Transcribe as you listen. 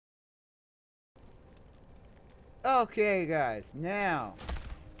Okay, guys, now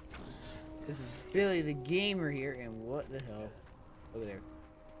this is Billy the Gamer here, and what the hell? Over there.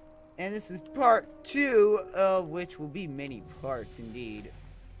 And this is part 2 of which will be many parts indeed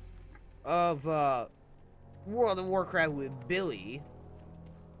of World of Warcraft with Billy.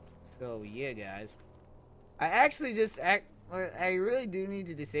 So yeah, guys. I really do need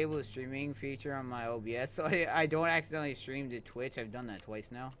to disable the streaming feature on my OBS so I don't accidentally stream to Twitch. I've done that twice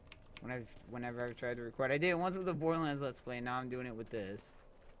now. Whenever I've tried to record. I did it once with the Borderlands Let's Play, now I'm doing it with this.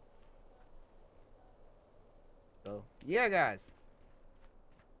 So, yeah, guys.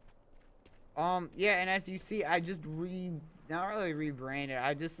 Yeah, and as you see, I just not really rebranded.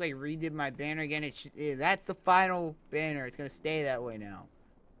 I just, like, redid my banner again. That's the final banner. It's gonna stay that way now.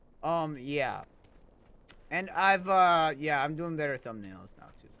 Yeah. And yeah, I'm doing better thumbnails now,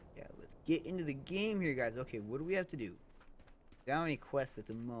 too. So, yeah, let's get into the game here, guys. Okay, what do we have to do? Don't have any quests at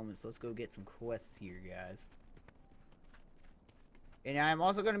the moment, so let's go get some quests here, guys. And I'm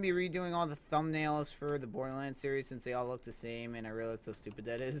also going to be redoing all the thumbnails for the Borderlands series since they all look the same, and I realize how stupid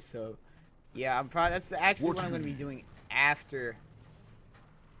that is. So, yeah, that's actually what I'm going to be doing after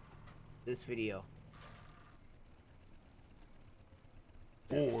this video.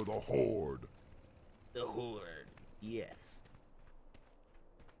 For the Horde. The Horde. Yes.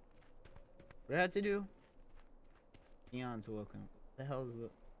 What do I have to do? Peon's welcome. What the hell is the...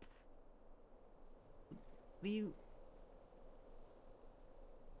 Leave...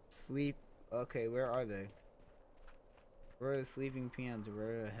 Sleep... Okay, where are they? Where are the sleeping peons, or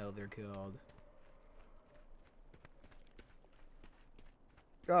where the hell they're called?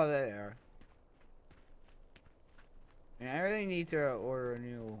 Oh, there they are. And I really need to order a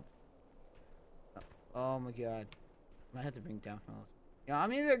new... Oh my god. I might have to bring down from those. You know,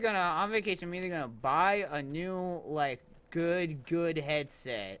 I'm either gonna, on vacation, I'm either gonna buy a new, like, good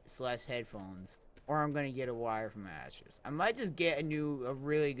headset / headphones, or I'm gonna get a wire from Asher's. I might just get a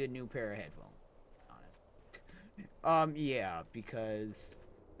really good new pair of headphones, honest. Yeah, because,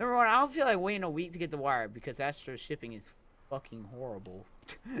 number one, I don't feel like waiting a week to get the wire, because Astro's shipping is fucking horrible.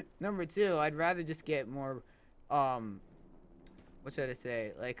 Number two, I'd rather just get more, what should I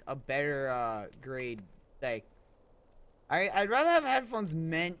say, like, a better, grade, like, I'd rather have headphones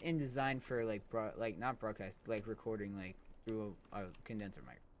meant and designed for, like, not broadcast, like, recording, like, through a condenser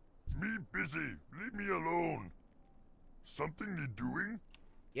mic. Me busy. Leave me alone. Something need doing?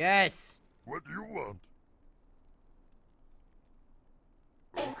 Yes! What do you want?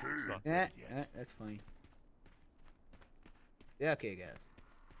 Okay. That's funny. Yeah, okay, guys.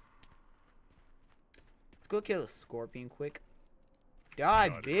 Let's go kill a scorpion quick. Die,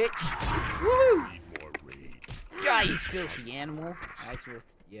 bitch! Woohoo! Die, you filthy animal. Actually,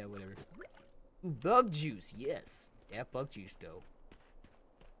 yeah, whatever. Ooh, bug juice, yes. That bug juice, though.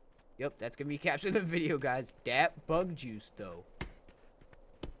 Yep, that's gonna be captured in the video, guys. That bug juice, though.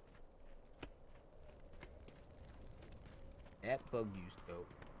 That bug juice, though.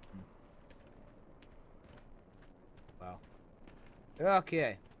 Wow.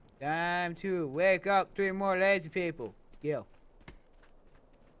 Okay. Time to wake up 3 more lazy people. Let's go.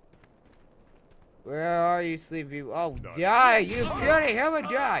 Where are you, sleepy people? Oh, die, you bloody hell,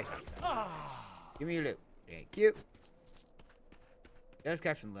 die! Give me your loot. Thank you. That was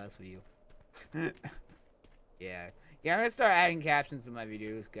captioned last video. Yeah. Yeah, I'm gonna start adding captions to my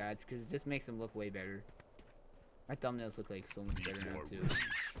videos, guys, because it just makes them look way better. My thumbnails look like so much better now, too.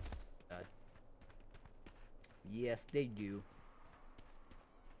 Yes, they do.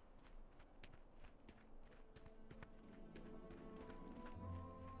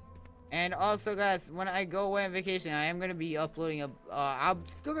 And also, guys, when I go away on vacation, I am gonna be uploading I'm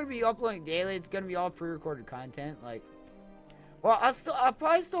still gonna be uploading daily. It's gonna be all pre-recorded content. Like, well, I'll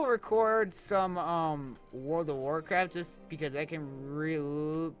probably still record some World of Warcraft just because I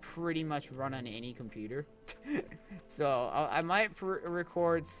can pretty much run on any computer. So I might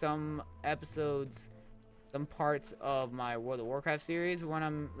record some episodes, some parts of my World of Warcraft series when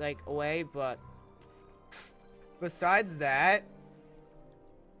I'm like away. But besides that.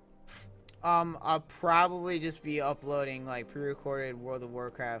 I'll probably just be uploading, like, pre-recorded World of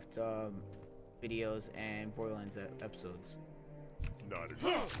Warcraft, videos and Borderlands episodes. Not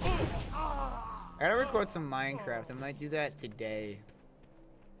enough. I gotta record some Minecraft. I might do that today.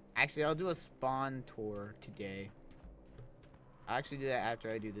 Actually, I'll do a spawn tour today. I'll actually do that after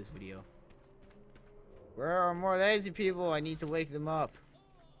I do this video. Where are more lazy people? I need to wake them up.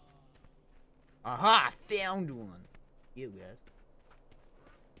 Aha! I found one! You guys.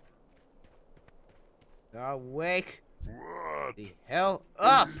 Wake What? the hell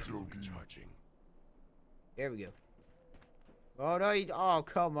up! Still recharging. There we go. Oh no! Oh,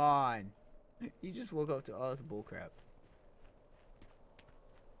 come on! You just woke up to all this bullcrap.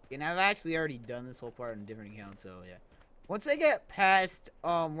 And I've actually already done this whole part on a different account, so yeah. Once I get past,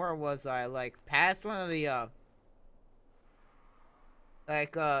 where was I? Like, past one of the,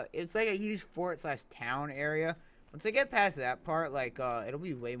 it's like a huge fort/town area. Once I get past that part, like, it'll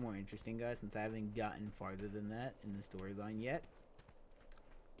be way more interesting, guys, since I haven't gotten farther than that in the storyline yet.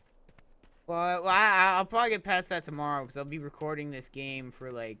 But, well, I'll probably get past that tomorrow, because I'll be recording this game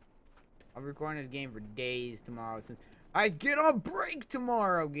for, like, I'll be recording this game for days tomorrow, since I get on break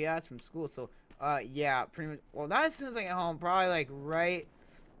tomorrow, guys, from school, so, yeah, pretty much, well, not as soon as I get home, probably, like, right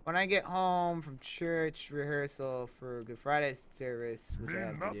when I get home from church rehearsal for Good Friday service, which I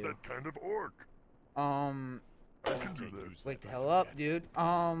have to do. Not that kind of orc. I can do this. Wake the hell up, dude.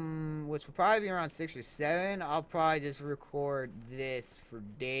 Which will probably be around 6 or 7. I'll probably just record this for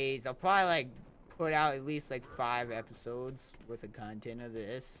days. I'll probably, like, put out at least, like, 5 episodes worth of content of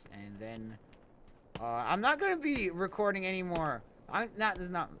this, and then, I'm not gonna be recording anymore. I'm not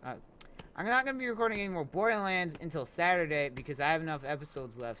gonna be recording any more Borderlands until Saturday, because I have enough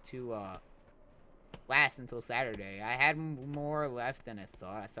episodes left to, last until Saturday. I had more left than I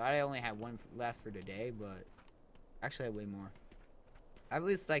thought. I thought I only had 1 left for today, but actually I have way more. I have at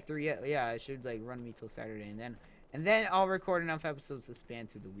least like 3, yeah, it should like run me till Saturday, and then I'll record enough episodes to span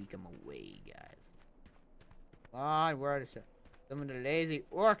through the week I'm away, guys. Come on, where are some of the lazy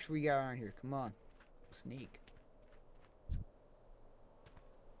orcs we got around here? Come on. Sneak.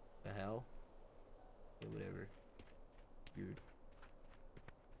 The hell? Okay, whatever. Weird.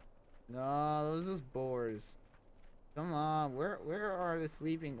 No, those are just boars. Come on, where are the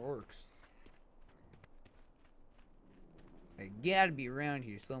sleeping orcs? They gotta be around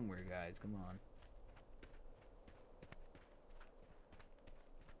here somewhere, guys. Come on.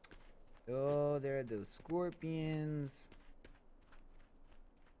 Oh, there are those scorpions.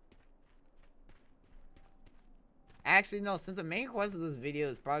 Actually, no, since the main quest of this video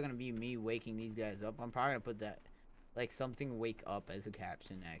is probably gonna be me waking these guys up, I'm probably gonna put that, like, something wake up as a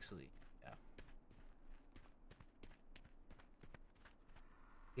caption, actually. Yeah.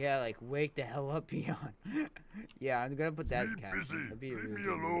 Yeah, like, wake the hell up, peon. Yeah, I'm gonna put that as a caption. That'd be Leave really me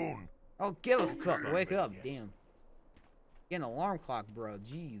good. alone. Oh, give a fuck. Wake up, damn. Get an alarm clock, bro.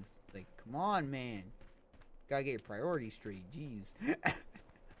 Jeez. Like, come on, man. Gotta get your priorities straight. Jeez.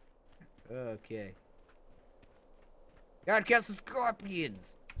 Okay. Gotta catch some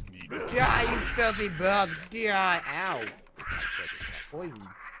scorpions. Die, you filthy bug. Die. Ow. Poison.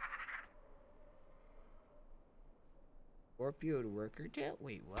 Scorpio worker jet?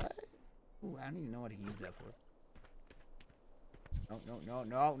 Wait, what? Ooh, I don't even know what to use that for.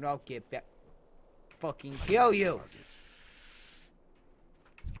 No. Get back. Fucking kill you.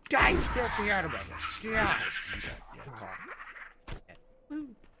 Die, you filthy animal. Die.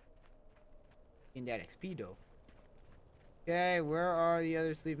 In that XP, though. Okay, where are the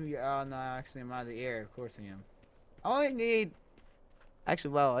other sleeping? Oh, no, actually, I'm out of the air. Of course I am. I only need...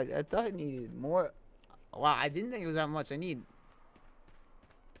 Actually, well, I thought I needed more. Wow, I didn't think it was that much. I need...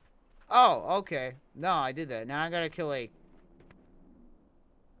 Oh, okay. No, I did that. Now I gotta kill, like,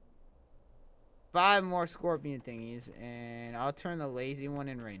 5 more scorpion thingies, and I'll turn the lazy one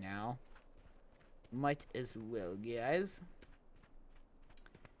in right now. Might as well, guys.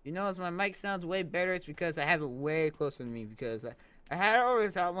 You know, as my mic sounds way better, it's because I have it way closer to me, because I had it over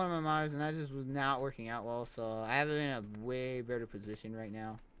the top one of my monitors, and that just was not working out well, so I have it in a way better position right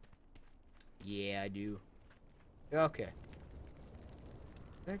now. Yeah, I do. Okay.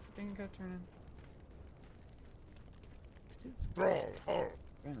 That's the thing I got turned on.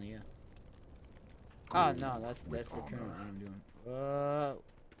 Apparently, yeah. Oh, no, that's the current one I'm doing.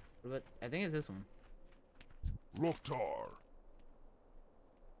 But I think it's this one. Loktar.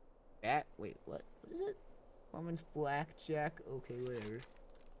 Wait, what? What is it? Woman's blackjack. Okay, whatever.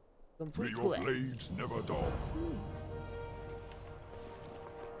 May Complete your quest. blades never dull.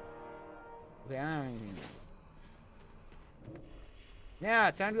 Okay, I don't even know.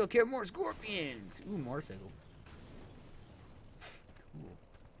 Now, time to go kill more scorpions. Ooh, motorcycle. Cool.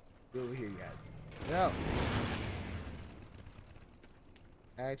 Go over here, guys. Go.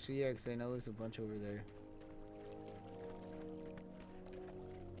 Actually, yeah, because I know there's a bunch over there.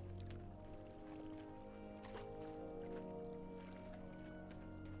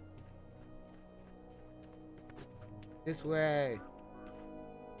 This way.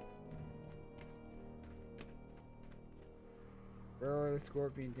 Where are the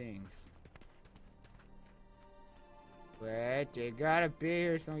scorpion things? Wait, they gotta be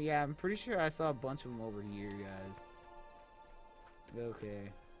here somewhere. Yeah, I'm pretty sure I saw a bunch of them over here, guys.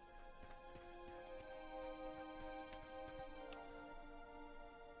 Okay.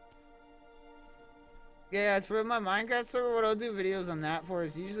 Yeah, as for my Minecraft server, what I'll do videos on that for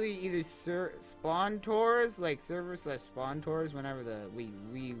is usually either spawn tours, like server/spawn tours, whenever we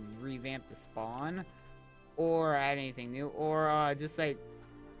revamp the spawn, or add anything new, or just like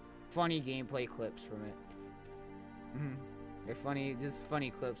funny gameplay clips from it. They're just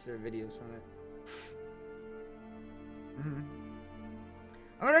funny clips or videos from it.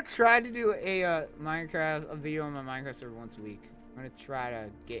 I'm gonna try to do a video on my Minecraft server once a week. I'm gonna try to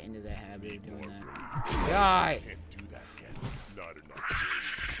get into the habit of doing that. Die! Can't do that yet. Not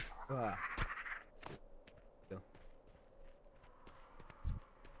enough. Go.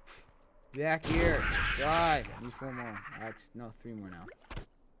 Back here. Die. Need 4 more. Actually, no, 3 more now.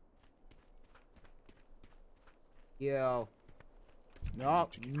 Yo. No.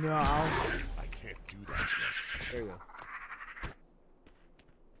 No. I can't do that yet. There we go.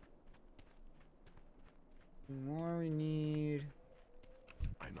 2 more we need.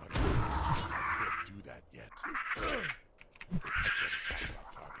 I'm not ready. I can't do that yet. I can't decide about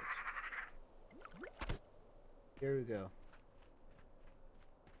target. There we go.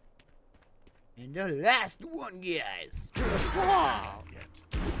 And the last one, guys. Oh,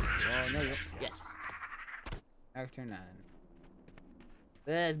 no. Yes. I can turn that in.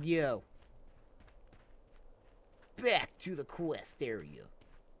 Let's go. Back to the quest area.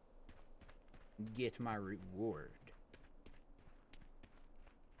 Get my reward.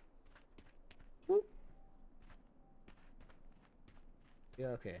 Whoop. Yeah,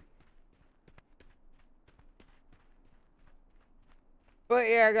 okay. But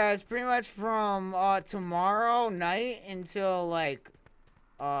yeah, guys, pretty much from tomorrow night until like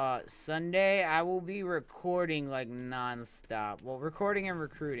Sunday, I will be recording like non-stop. Well, recording and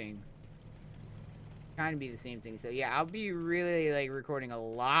recruiting kind of be the same thing. So yeah, I'll be really like recording a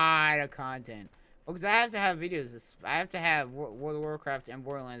lot of content because I have to have videos. I have to have World of Warcraft and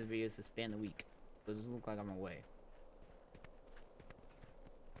Borderlands videos to span the week. So it doesn't look like I'm away.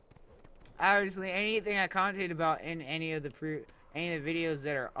 Obviously, anything I commented about in any of the videos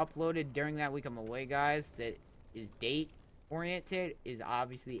that are uploaded during that week I'm away, guys, that is date oriented, is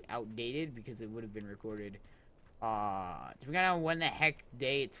obviously outdated because it would have been recorded depending on when the heck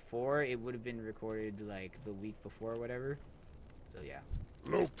day it's for, it would have been recorded like the week before or whatever. So yeah.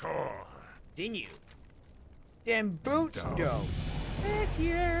 Loktar. Continue. Them boots though. Heck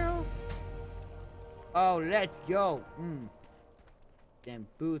you. Oh, let's go. Them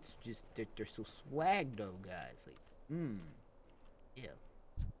boots just they're so swag though, guys. Like, yeah.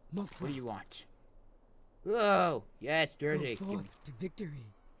 Look What do you want? Whoa! Yes, dirty. forth to victory.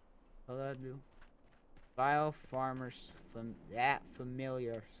 What do I do? Vile farmers from that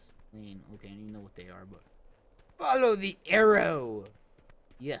familiar slain. Okay, I don't even know what they are, but follow the arrow.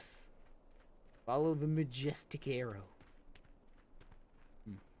 Yes. Follow the majestic arrow.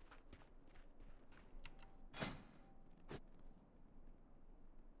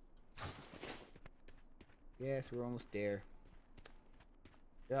 Yes, we're almost there.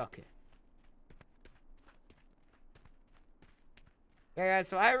 Okay. Yeah, guys,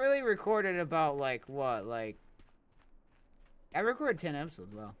 so I really recorded about, like, what, like... I recorded 10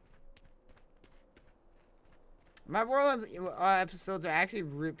 episodes, well. My Borderlands episodes are actually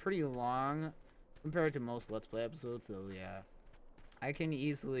pretty long compared to most Let's Play episodes, so yeah. I can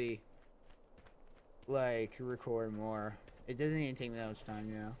easily, like, record more. It doesn't even take me that much time,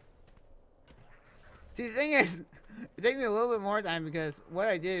 you know? See, the thing is, it takes me a little bit more time because what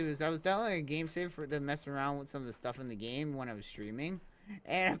I did was I was downloading a game save to mess around with some of the stuff in the game when I was streaming,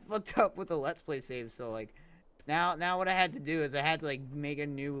 and I fucked up with the Let's Play save. So like, now what I had to do is I had to like make a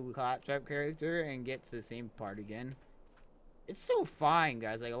new claptrap character and get to the same part again. It's still fine,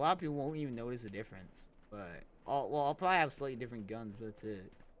 guys. Like a lot of people won't even notice the difference, but I'll probably have slightly different guns, but that's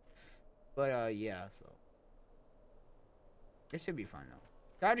it. But yeah, so it should be fine though.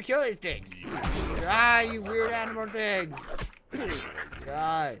 Time to kill these things! Die, you weird animal things!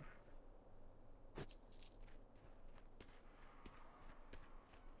 Die.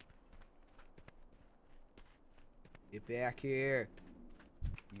 Get back here.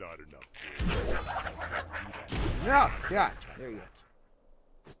 Not enough. I can't do that. No! Yeah, there you go.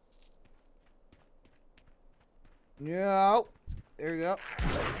 No! There you go.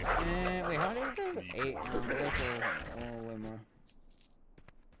 And wait, how many did we do? 8. Oh, way more.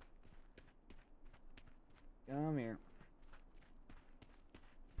 Come here.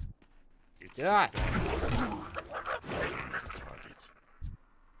 Die!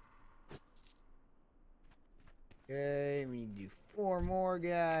 Okay, we need to do 4 more,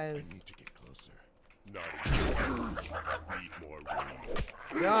 guys. I need to get closer. Not need more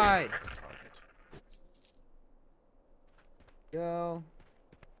room. Die! Go.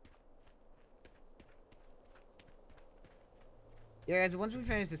 Yeah, guys, once we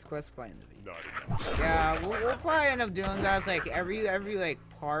finish this quest, we'll probably end the video. Not enough. Yeah, we'll probably end up doing, guys, like, every like,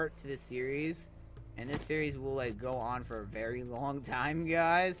 part to this series. And this series will, like, go on for a very long time,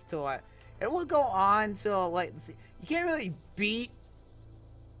 guys. Till, it will go on till, like, you can't really beat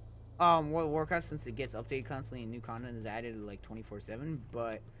World of Warcraft since it gets updated constantly and new content is added like 24/7.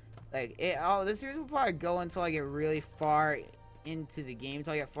 But like this series will probably go until I get really far into the game,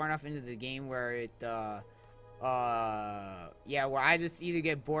 until I get far enough into the game where it yeah, where I just either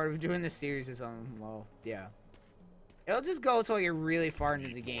get bored of doing the series or something. Well, yeah. It'll just go until I get really far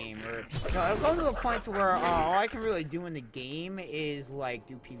into the game, or no, it'll go to the point to where all I can really do in the game is like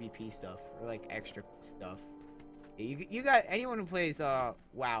do PvP stuff or like extra stuff. You got anyone who plays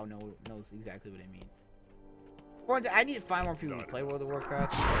WoW knows exactly what I mean. Or I need to find more people who play World of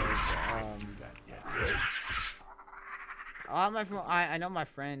Warcraft. Because, a lot of my I know my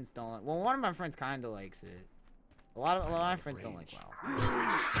friends don't like, well, one of my friends kind of likes it. A lot of my friends don't like WoW.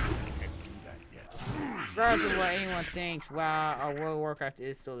 Regardless of what anyone thinks, WoW, World of Warcraft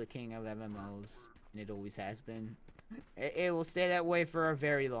is still the king of MMOs, and it always has been. It will stay that way for a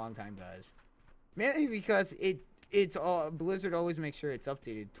very long time, guys. Mainly because it's all Blizzard always makes sure it's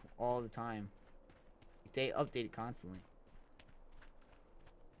updated all the time. They update it constantly.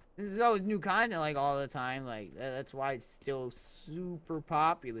 There's always new content like all the time. Like that's why it's still super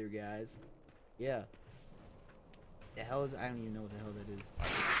popular, guys. Yeah. The hell is I don't even know what the hell that is.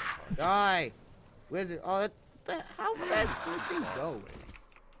 Die, Blizzard. Oh, how fast does this thing go?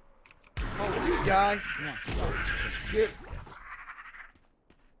 Oh, will you die? Yeah.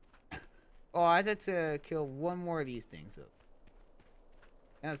 Oh, I had to kill one more of these things up.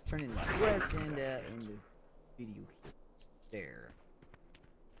 Now let's turn into quest and video there.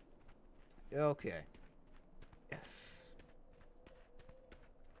 Okay. Yes.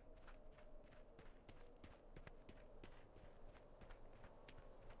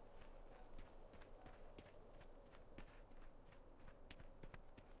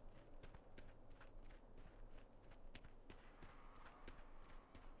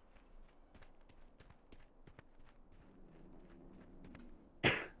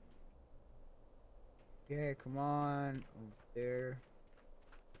 Okay, come on, over there.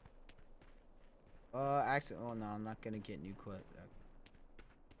 Actually, oh no, I'm not gonna get new quest.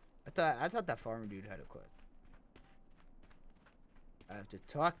 I thought that farmer dude had a quest. I have to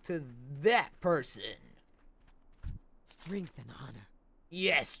talk to that person. Strength and honor.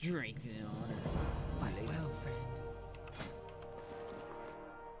 Yes, strength and honor. Fight well, friend.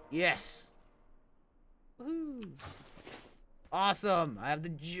 Yes. Woohoo! Awesome. I have the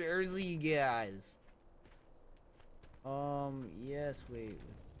jersey, guys. Yes, wait.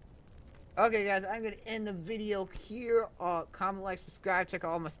 Okay, guys, I'm gonna end the video here. Comment, like, subscribe, check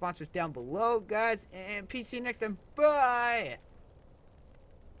out all my sponsors down below, guys, and peace. See you next time. Bye.